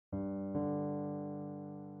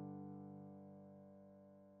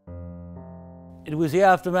It was the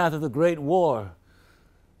aftermath of the Great War.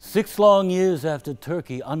 6 long years after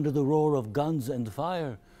Turkey, under the roar of guns and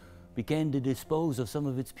fire, began to dispose of some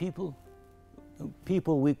of its people.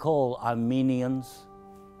 People we call Armenians.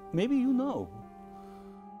 Maybe you know.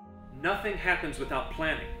 Nothing happens without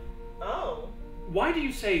planning. Oh. Why do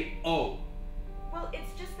you say, oh? Well,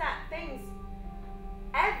 it's just that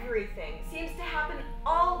everything seems to happen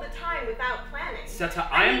all the time without planning. Seta,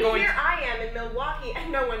 Here I am in Milwaukee,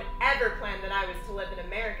 and no one ever planned that I was to live in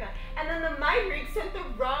America. And then the Mind Rig sent the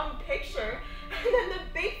wrong picture. And then the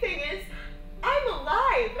big thing is, I'm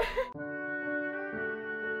alive.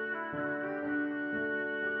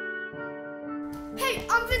 Hey,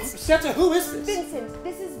 I'm Vincent. Seta, who is this? Vincent,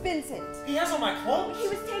 this is Vincent. He has all my clothes. He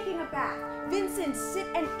was taking a bath. Vincent, sit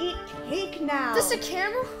and eat cake now. This a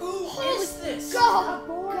camera? Who is this? Go! A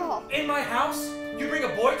boy. Go! In my house? You bring a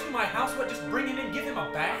boy to my house? What, just bring him in, give him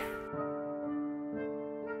a bath?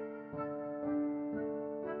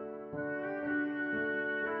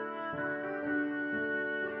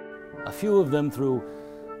 A few of them, through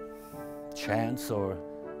chance or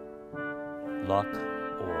luck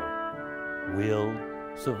or will,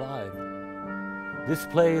 survive. This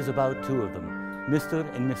play is about 2 of them, Mr.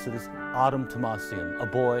 and Mrs. Autumn Tomasian, a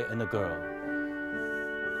boy and a girl.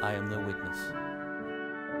 I am their witness.